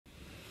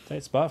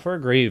Tight spot for a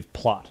grave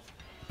plot.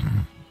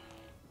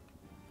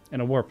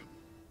 And a warp.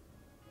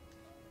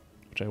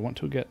 Which I want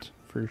to get,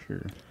 for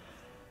sure.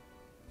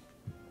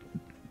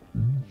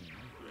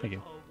 Thank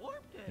you.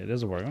 It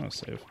is a warp. I'm going to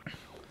save.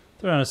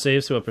 Throw on a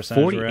save, see what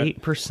percentage we're at.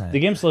 48%. The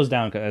game slows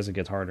down as it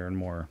gets harder and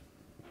more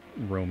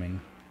roaming.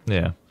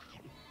 Yeah.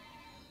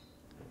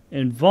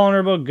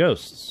 Invulnerable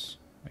ghosts.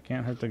 I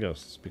can't hurt the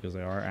ghosts because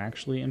they are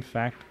actually, in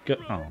fact,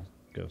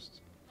 ghosts.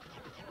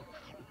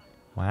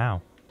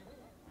 Wow.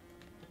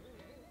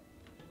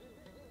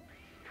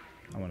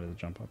 I wanted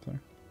to jump up there.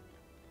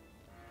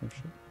 Oh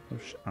shit. Oh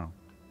shit. Oh.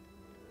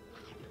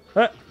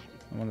 Ah!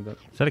 I wanted that.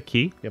 Is that a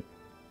key? Yep.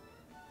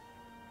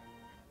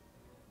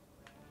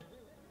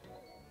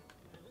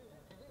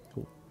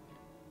 Cool.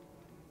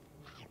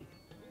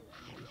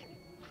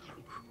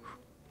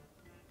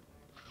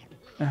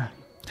 I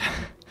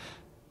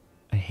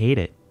hate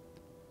it.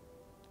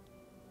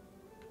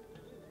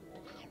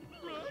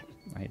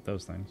 I hate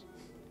those things.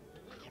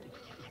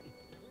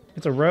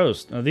 It's a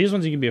roast. Now, these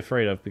ones you can be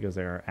afraid of because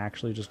they are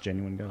actually just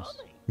genuine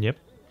ghosts. Yep.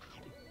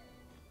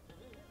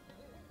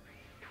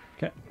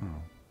 Okay. Oh.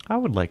 I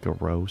would like a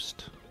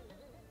roast.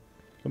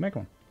 Go make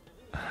one.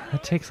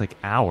 That takes like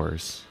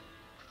hours.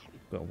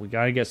 Well, we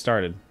gotta get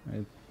started.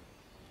 I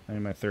need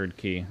my third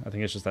key. I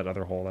think it's just that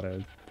other hole that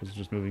I was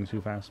just moving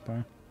too fast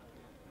by.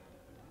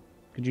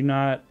 Could you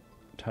not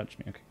touch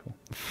me? Okay, cool.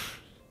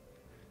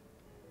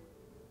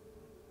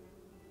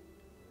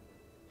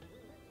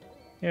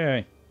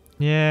 Yay.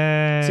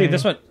 Yay. See,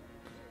 this one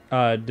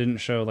didn't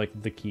show, like,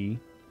 the key,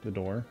 the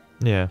door.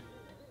 Yeah.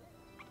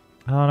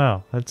 I don't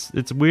know.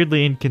 It's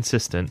weirdly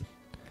inconsistent.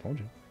 Told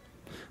you.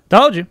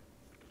 Told you.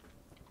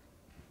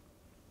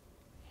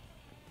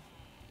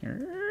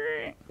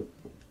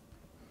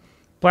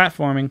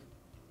 Platforming.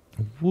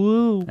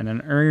 Woo. And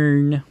an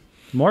urn.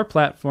 More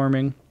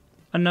platforming.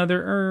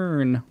 Another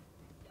urn.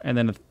 And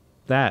then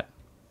that.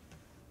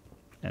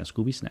 And a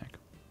Scooby Snack.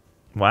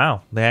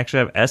 Wow. They actually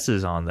have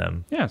S's on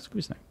them. Yeah,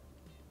 Scooby Snack.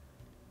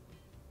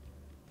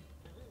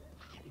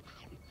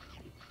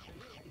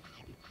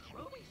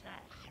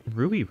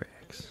 Ruby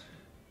Rex.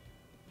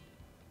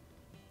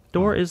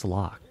 Door is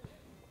locked.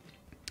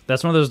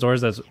 That's one of those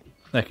doors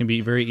that can be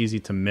very easy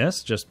to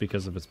miss just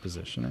because of its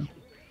positioning.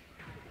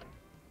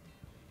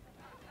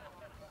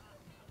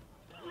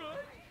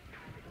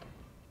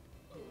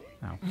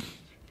 Ow.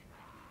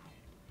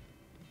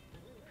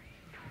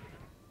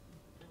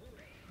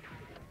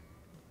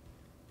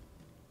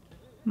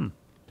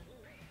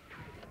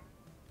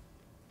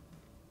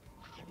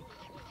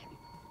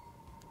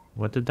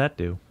 What did that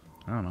do?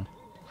 I don't know.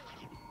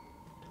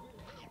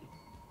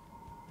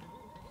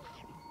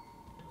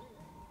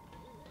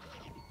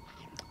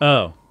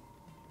 Oh.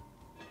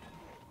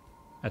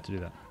 I have to do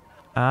that.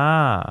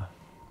 Ah.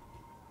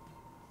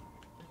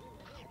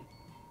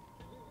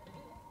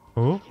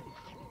 Ooh.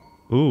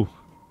 Ooh.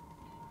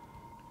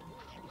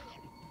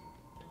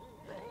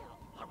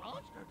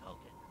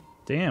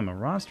 Damn, a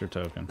roster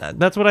token.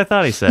 That's what I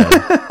thought he said.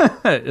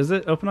 Is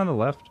it open on the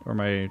left, or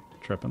am I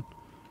tripping?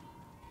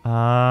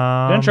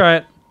 Didn't Didn't try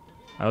it.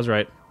 I was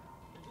right.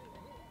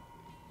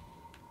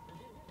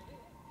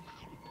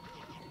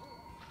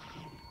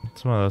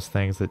 It's one of those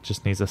things that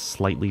just needs a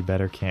slightly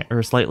better or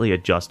a slightly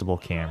adjustable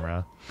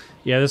camera.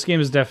 Yeah, this game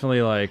is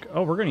definitely like,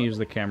 oh, we're going to use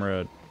the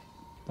camera,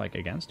 like,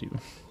 against you.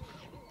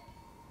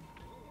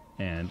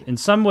 And in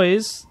some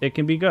ways, it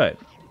can be good.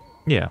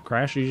 Yeah.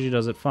 Crash usually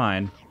does it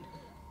fine,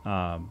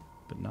 but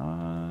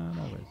not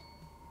always.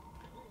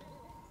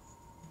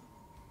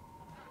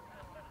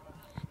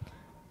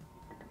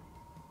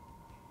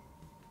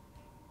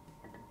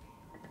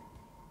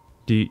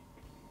 Do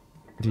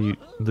you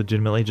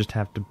legitimately just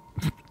have to...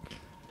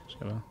 Just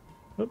gotta...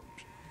 Whoop.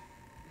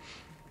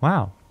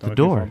 Wow, Don't the make me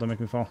door. fall, don't make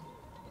me fall.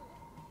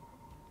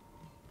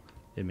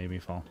 It made me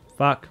fall.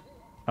 Fuck.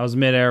 I was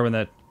midair when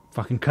that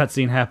fucking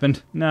cutscene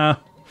happened. No.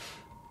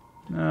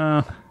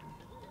 No.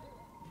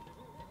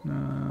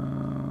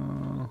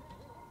 No.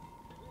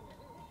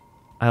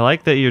 I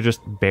like that you're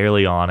just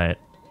barely on it,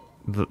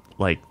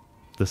 like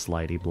the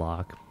slidey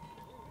block.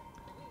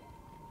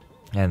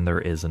 And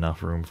there is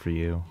enough room for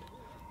you.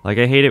 Like,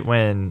 I hate it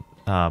when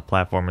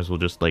platformers will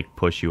just, like,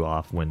 push you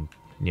off when,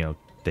 you know,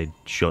 they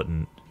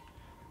shouldn't.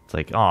 It's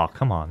like, oh,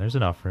 come on, there's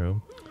enough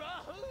room.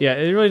 Yeah,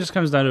 it really just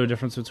comes down to a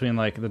difference between,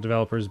 like, the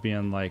developers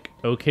being, like,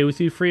 okay with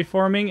you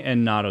freeforming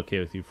and not okay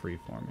with you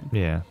freeforming.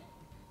 Yeah.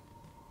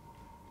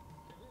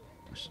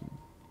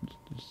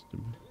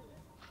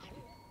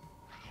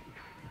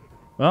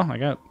 Well, I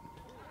got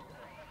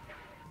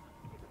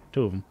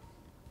 2 of them.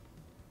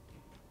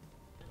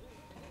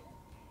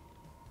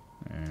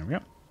 There we go.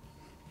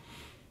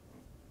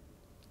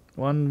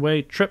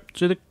 One-way trip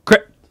to the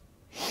crypt.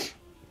 So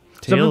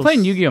I've been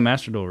playing Yu-Gi-Oh!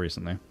 Master Duel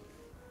recently.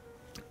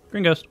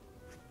 Green Ghost.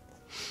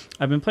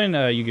 I've been playing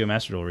Yu-Gi-Oh!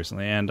 Master Duel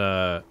recently, and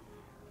I've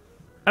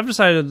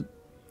decided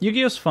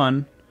Yu-Gi-Oh's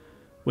fun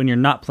when you're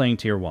not playing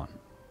Tier 1.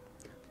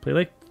 Play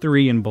like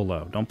 3 and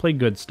below. Don't play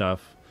good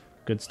stuff.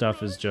 Good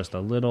stuff is just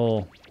a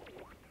little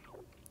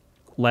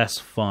less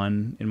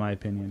fun, in my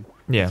opinion.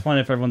 Yeah. It's fun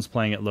if everyone's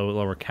playing at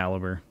lower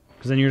caliber.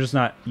 because then you're just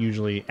not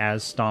usually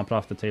as stomped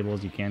off the table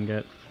as you can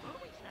get.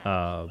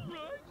 Well,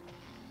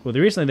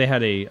 recently they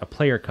had a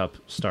player cup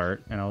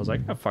start, and I was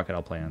like, oh, fuck it,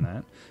 I'll play on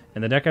that.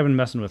 And the deck I've been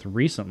messing with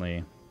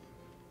recently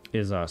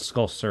is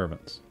Skull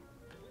Servants.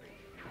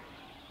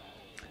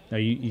 Now,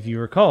 if you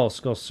recall,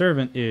 Skull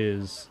Servant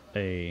is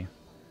a,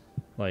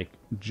 like,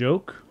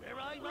 joke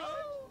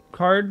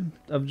card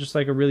of just,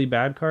 like, a really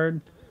bad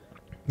card.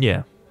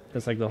 Yeah.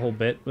 That's, like, the whole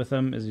bit with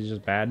him is he's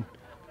just bad.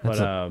 That's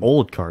an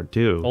old card,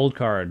 too. Old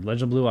card.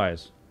 Legend of Blue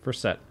Eyes.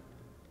 First set.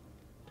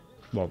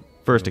 Well,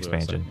 first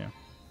expansion. Set, yeah.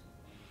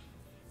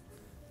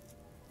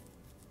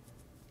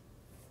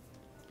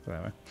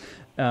 That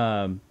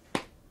way.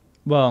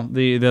 Well,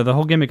 the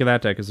whole gimmick of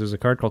that deck is there's a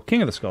card called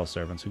King of the Skull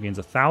Servants who gains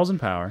 1,000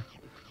 power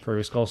for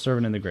every Skull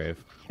Servant in the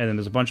grave, and then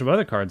there's a bunch of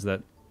other cards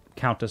that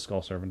count as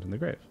Skull Servant in the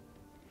grave.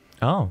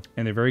 Oh,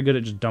 and they're very good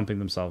at just dumping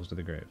themselves to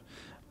the grave.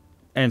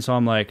 And so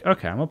I'm like,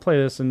 okay, I'm gonna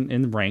play this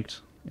in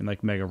ranked, in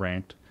like mega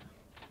ranked,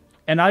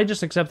 and I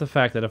just accept the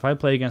fact that if I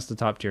play against the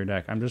top tier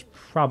deck, I'm just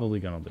probably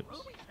gonna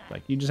lose.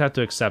 Like you just have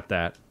to accept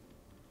that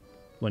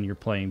when you're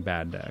playing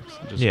bad decks.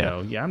 Just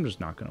go, yeah, I'm just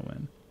not gonna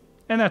win.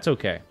 And that's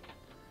okay.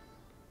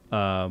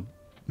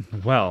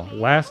 Well,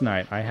 last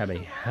night I had a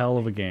hell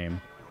of a game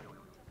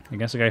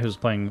against a guy who's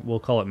playing,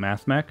 we'll call it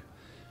Math Mech,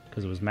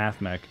 because it was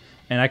Math Mech.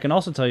 And I can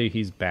also tell you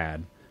he's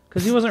bad,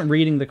 because he wasn't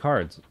reading the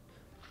cards.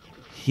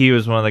 He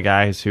was one of the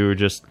guys who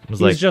just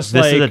was like, this is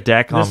a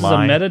deck online. This is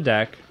a meta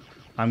deck.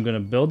 I'm going to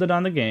build it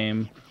on the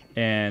game,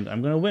 and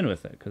I'm going to win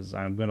with it, because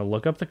I'm going to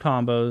look up the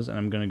combos, and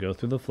I'm going to go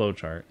through the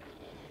flowchart.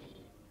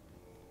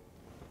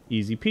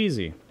 Easy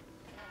peasy.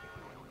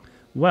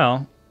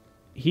 Well,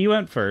 he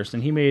went first,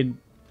 and he made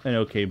an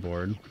okay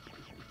board.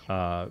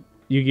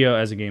 Yu-Gi-Oh!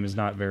 As a game is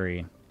not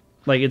very...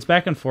 Like, it's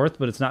back and forth,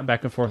 but it's not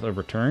back and forth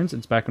over turns.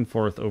 It's back and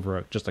forth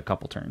over just a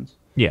couple turns.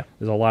 Yeah.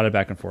 There's a lot of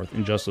back and forth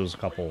in just those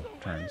couple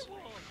turns.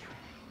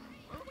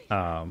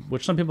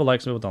 Which some people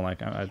like, some people don't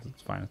like.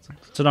 It's fine.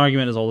 It's an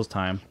argument as old as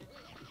time.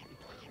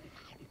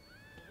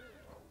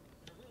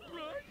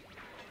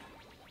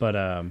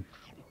 But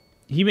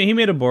he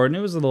made a board, and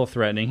it was a little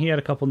threatening. He had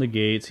a couple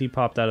negates. He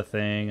popped out a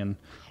thing, and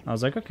I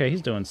was like, okay,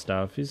 he's doing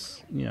stuff.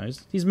 He's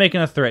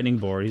making a threatening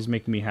board. He's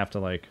making me have to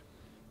like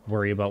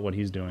worry about what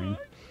he's doing.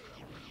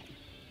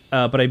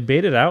 But I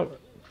baited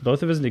out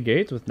both of his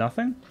negates with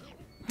nothing.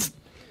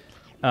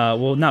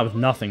 Well, not with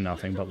nothing,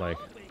 but like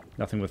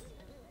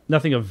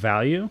nothing of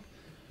value.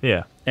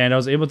 Yeah. And I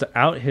was able to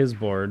out his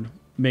board,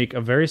 make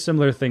a very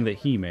similar thing that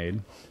he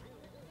made.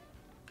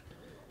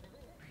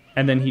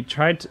 And then he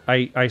tried to...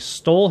 I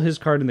stole his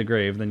card in the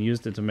grave, then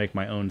used it to make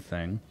my own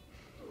thing.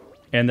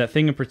 And that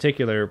thing in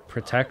particular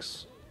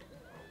protects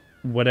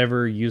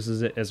whatever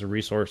uses it as a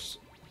resource,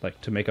 like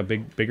to make a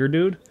bigger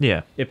dude.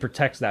 Yeah. It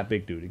protects that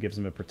big dude. It gives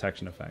him a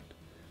protection effect,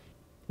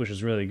 which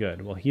is really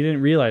good. Well, he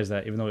didn't realize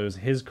that, even though it was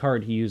his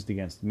card he used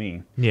against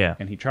me. Yeah.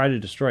 And he tried to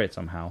destroy it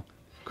somehow.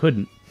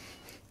 Couldn't.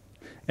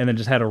 And then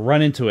just had to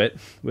run into it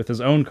with his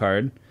own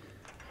card.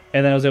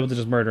 And then I was able to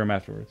just murder him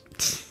afterwards.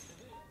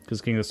 Because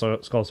King of the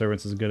Skull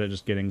Servants is good at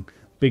just getting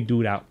big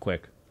dude out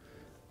quick.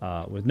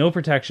 With no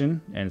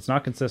protection, and it's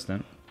not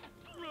consistent.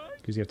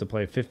 Because you have to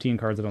play 15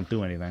 cards that don't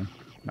do anything.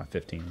 Not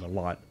 15, but a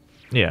lot.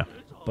 Yeah.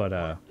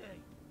 But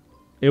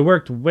it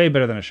worked way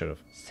better than it should have.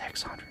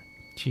 600.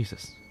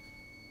 Jesus.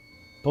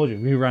 Told you,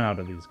 we run out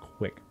of these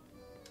quick.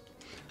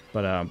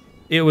 But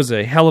it was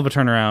a hell of a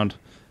turnaround.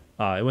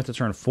 It went to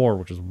turn 4,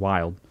 which was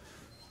wild.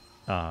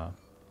 But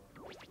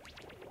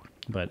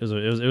it was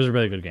a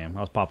really good game. I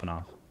was popping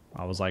off.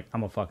 I was like,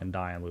 I'm gonna fucking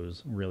die and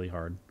lose really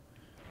hard.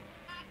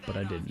 But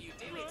I didn't.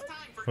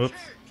 Oops.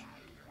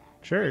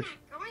 Church?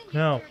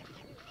 No.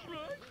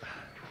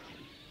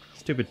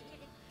 Stupid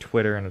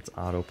Twitter and its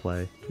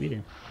autoplay.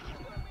 Tweeting.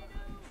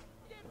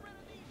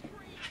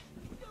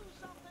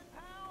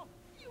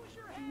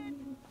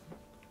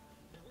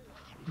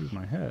 Use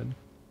my head.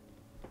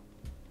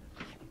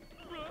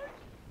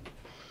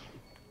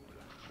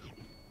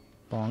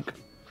 Bonk.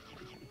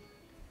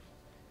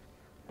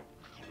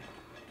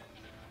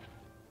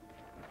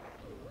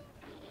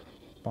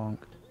 Bonk.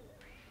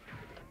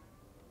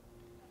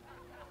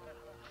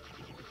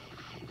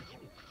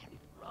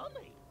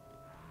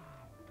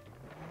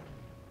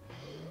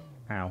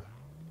 Ow.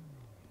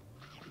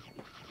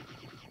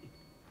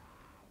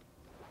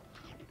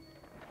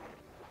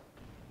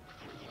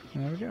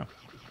 There we go.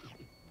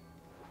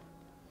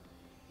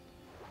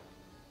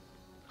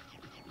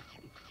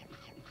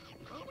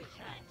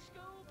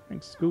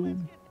 Thanks, Scoob.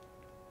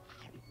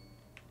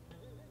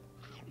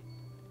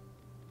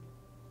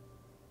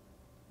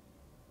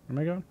 Where am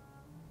I going?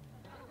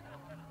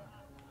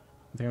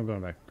 I think I'm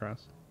going back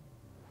across.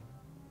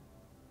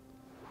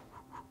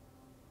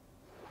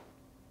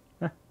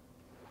 Ah.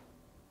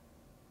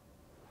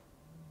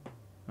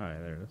 Oh, yeah,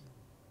 there it is.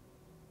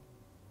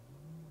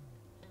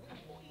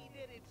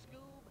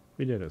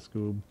 We did it,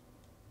 Scoob.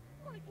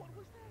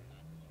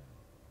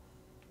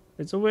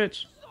 It's a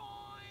witch.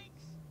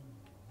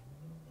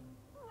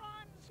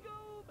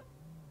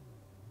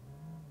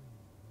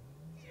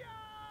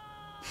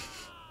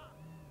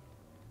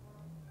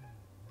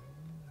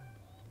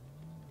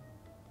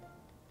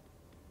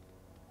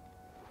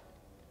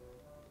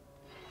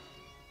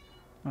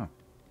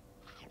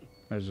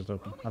 It was just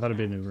open. I thought it'd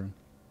be a new room.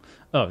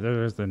 Oh,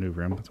 there's the new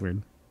room. That's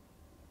weird.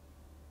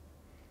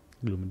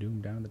 Gloom and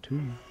doom down the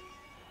tube.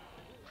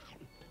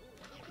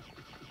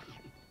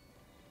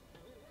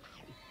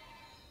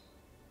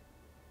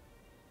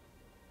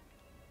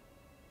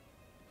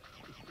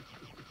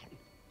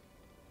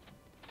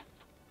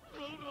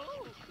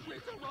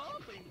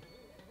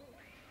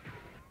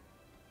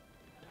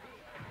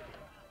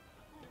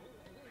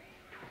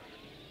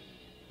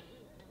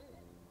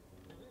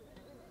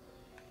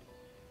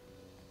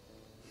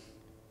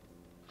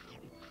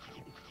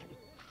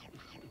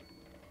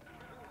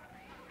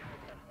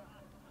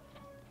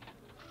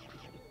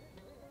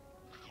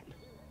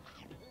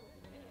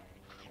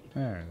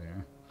 There they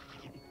are.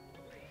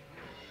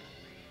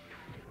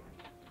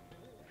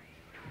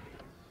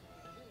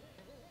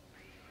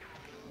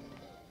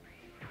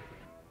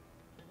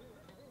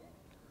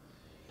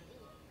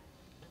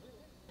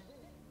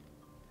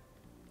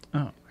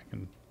 Oh, I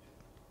can.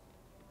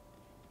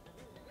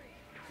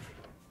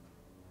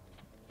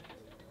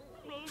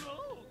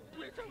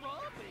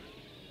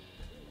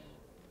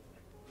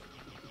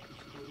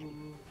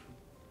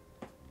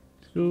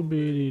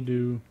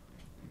 Scooby-Doo.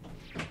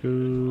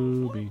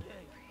 Scooby.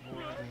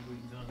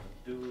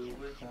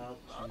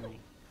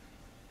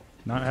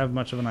 Not have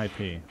much of an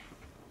IP.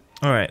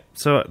 Alright,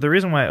 so the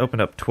reason why I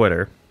opened up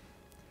Twitter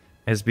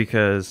is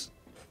because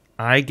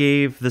I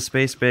gave the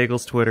Space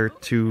Bagels Twitter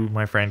to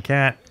my friend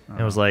Kat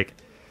and was like,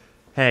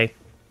 hey,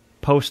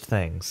 post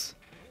things.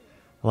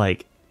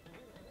 Like,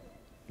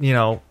 you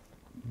know,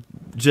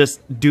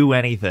 just do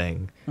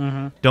anything.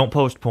 Don't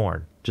post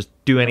porn. Just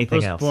do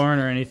anything else. Porn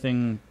or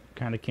anything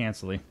kind of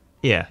cancel-y.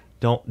 Yeah,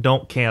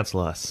 don't cancel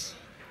us.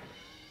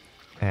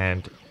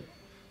 And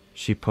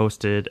she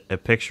posted a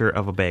picture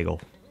of a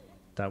bagel.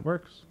 That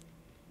works.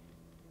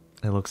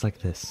 It looks like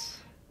this.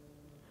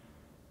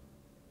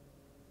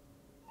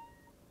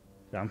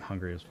 Yeah, I'm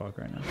hungry as fuck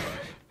right now.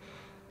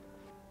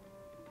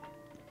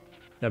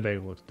 That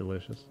bagel looks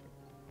delicious.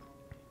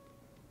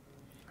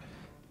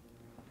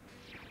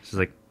 She's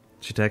like,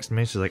 she texted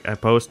me. She's like, I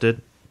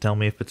posted. Tell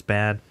me if it's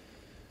bad.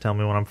 Tell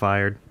me when I'm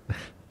fired.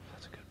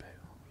 That's a good bagel.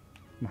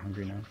 I'm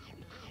hungry now.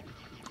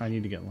 I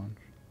need to get lunch.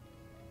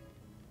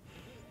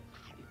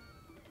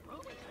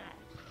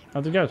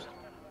 How's it go?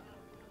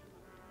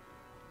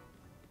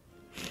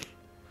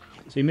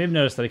 So you may have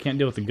noticed that I can't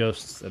deal with the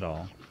ghosts at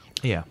all.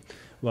 Yeah.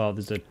 Well,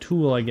 there's a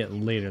tool I get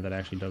later that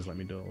actually does let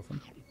me deal with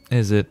them.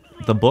 Is it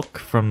the book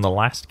from the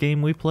last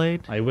game we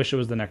played? I wish it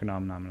was the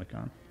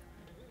Necronomicon.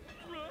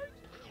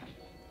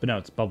 But no,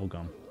 it's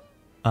bubblegum.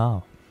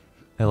 Oh.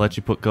 It lets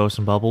you put ghosts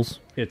in bubbles?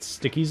 It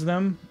stickies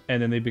them,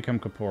 and then they become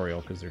corporeal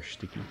because they're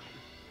sticky.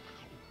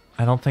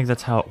 I don't think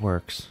that's how it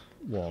works.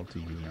 Well, do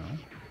you know?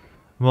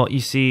 Well, you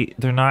see,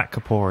 they're not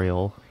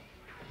corporeal.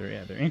 They're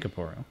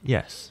incorporeal.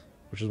 Yes.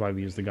 Which is why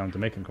we use the gum to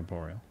make them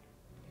corporeal.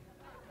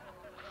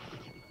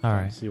 All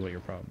right. Let's see what your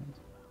problem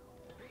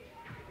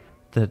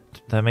is.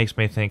 That makes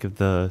me think of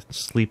the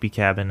Sleepy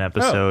Cabin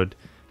episode.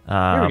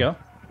 Here we go.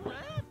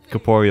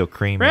 Corporeal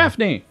cream.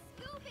 Daphne!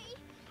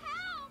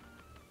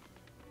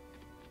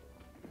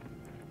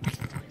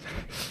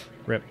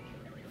 Rip.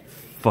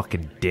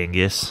 Fucking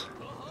dingus.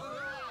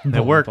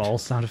 It worked. Ball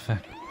sound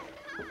effect.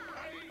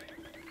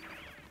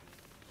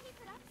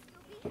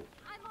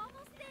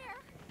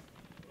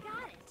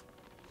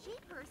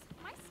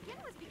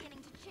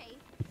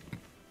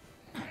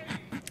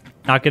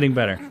 Not getting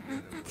better.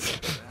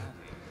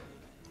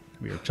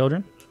 We are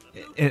children.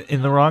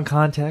 In the wrong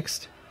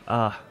context.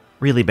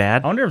 Really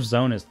bad. I wonder if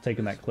Zone has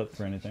taken that clip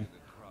for anything.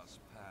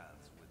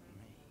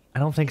 I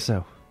don't think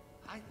so.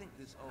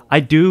 I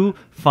do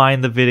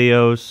find the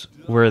videos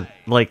where,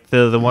 like,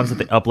 the ones that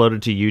they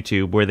uploaded to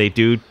YouTube, where they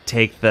do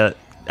take the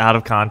out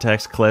of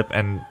context clip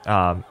and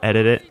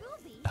edit it,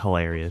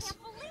 hilarious.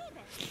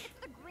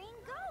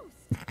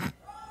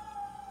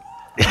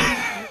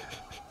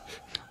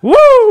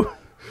 Woo!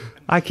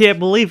 I can't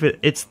believe it.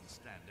 It's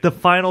the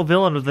final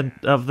villain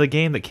of the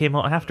game that came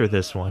out after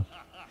this one.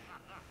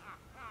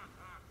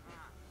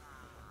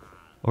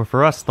 Or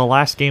for us, the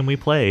last game we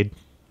played.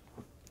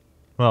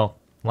 Well,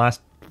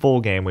 last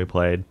full game we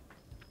played.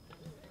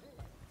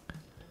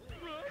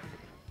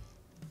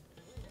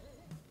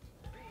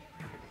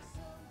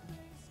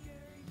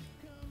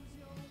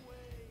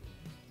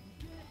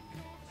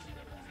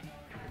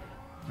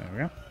 There we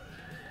go.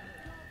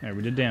 There,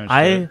 we did damage.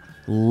 I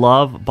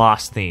love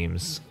boss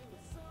themes.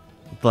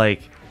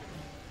 Like,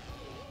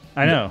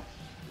 I know.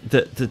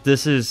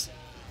 This is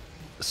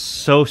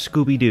so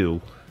Scooby-Doo.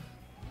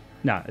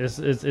 No,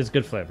 it's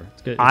good flavor.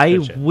 It's good. It's I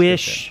good shit.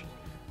 wish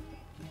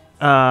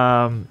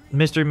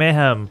Mr.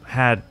 Mayhem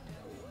had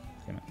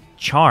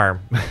charm.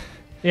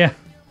 Yeah.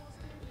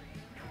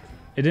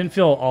 It didn't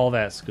feel all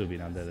that Scooby,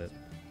 now did it?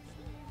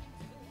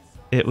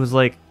 It was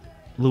like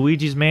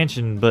Luigi's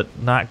Mansion, but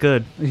not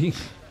good.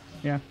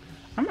 Yeah.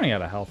 I'm running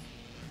out of health.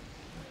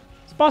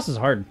 This boss is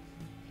hard.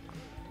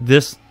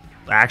 This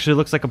actually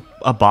looks like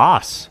a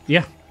boss.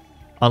 Yeah.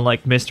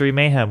 Unlike Mystery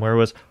Mayhem, where it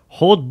was,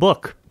 hold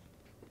book.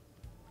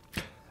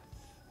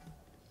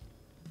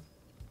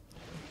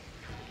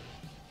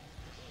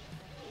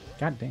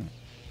 God damn it.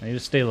 I need to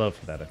stay low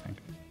for that, I think.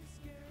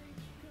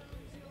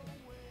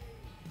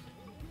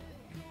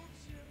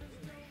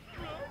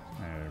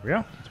 There we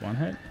go. That's one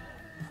hit.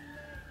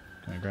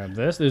 Can I grab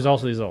this? There's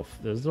also these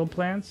little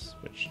plants,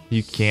 which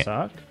you can't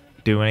suck.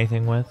 Do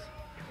anything with.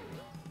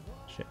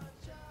 Shit.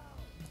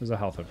 There's a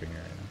health over here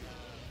right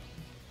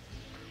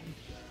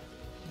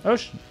now. Oh,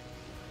 shit.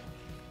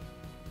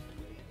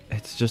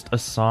 It's just a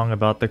song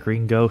about the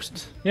green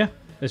ghost. Yeah.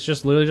 It's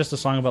just literally just a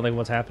song about like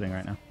what's happening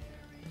right now.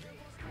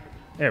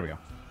 There we go.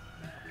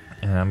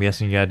 And I'm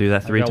guessing you gotta do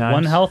that 3 times.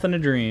 1 health and a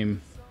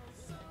dream.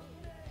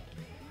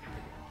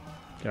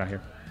 Get out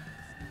here.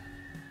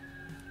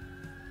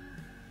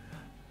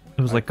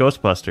 It was like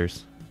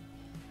Ghostbusters.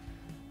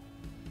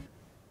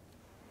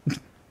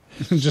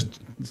 Just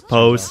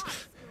pose.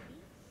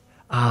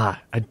 I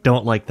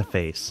don't like the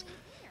face.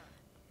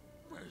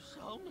 There's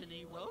so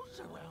many roasts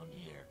around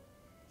here.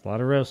 A lot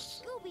of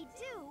roasts.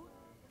 Scooby-Doo,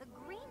 the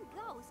green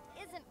ghost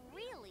isn't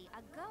really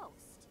a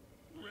ghost.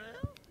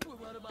 Well,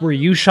 what about Were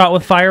you shot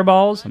with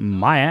fireballs?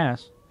 My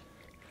ass.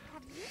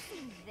 Have you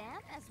seen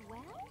them as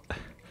well?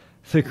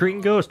 The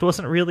green ghost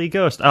wasn't really a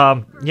ghost.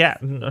 Yeah. Yeah,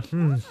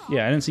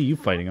 I didn't see you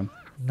fighting him.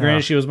 No.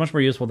 Granted, she was much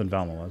more useful than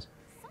Velma was.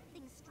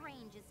 Something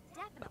strange is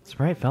definitely. That's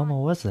right, Velma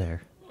was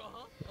there.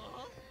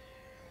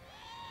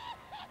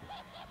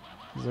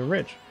 They're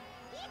rich.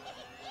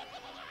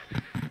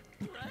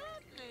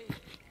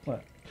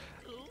 What?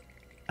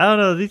 I don't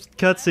know, these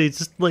cutscenes,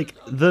 just like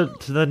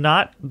the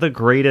not the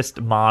greatest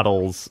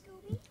models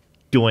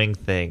doing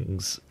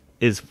things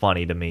is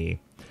funny to me.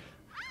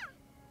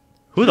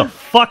 Who the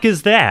fuck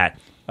is that?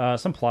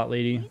 Some plot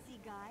lady.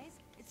 Easy, guys.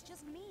 It's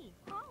just me,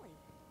 Holly.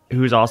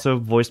 Who's also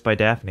voiced by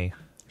Daphne.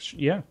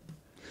 Yeah.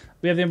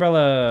 We have the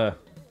umbrella.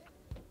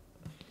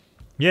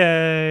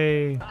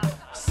 Yay!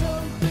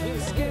 something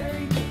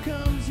scary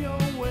comes your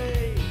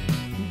way?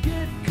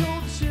 Get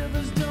cold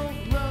shivers,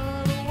 don't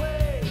run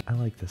away. I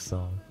like this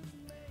song.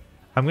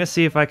 I'm gonna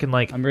see if I can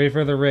like. I'm ready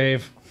for the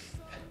rave.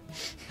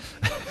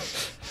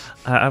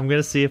 I'm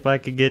gonna see if I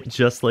can get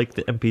just like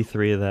the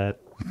MP3 of that.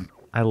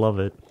 I love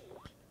it.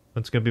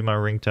 It's gonna be my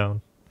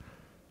ringtone.